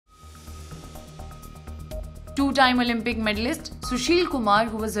Two-time Olympic medallist Sushil Kumar,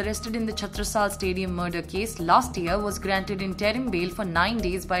 who was arrested in the Chattrasal Stadium murder case last year, was granted interim bail for 9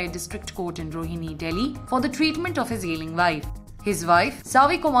 days by a district court in Rohini, Delhi, for the treatment of his ailing wife. His wife,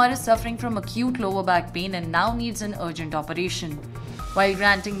 Sagar Kumar, is suffering from acute lower back pain and now needs an urgent operation. While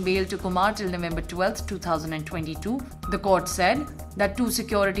granting bail to Kumar till November 12, 2022, the court said that 2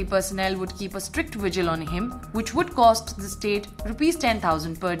 security personnel would keep a strict vigil on him, which would cost the state Rs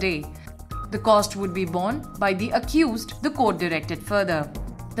 10,000 per day. The cost would be borne by the accused, the court directed further.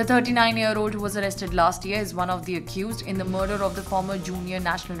 The 39-year-old who was arrested last year is one of the accused in the murder of the former junior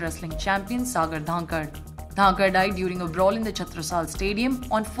national wrestling champion Sagar Dhankad. Dhankad died during a brawl in the Chattrasal Stadium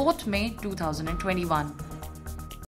on 4th May 2021.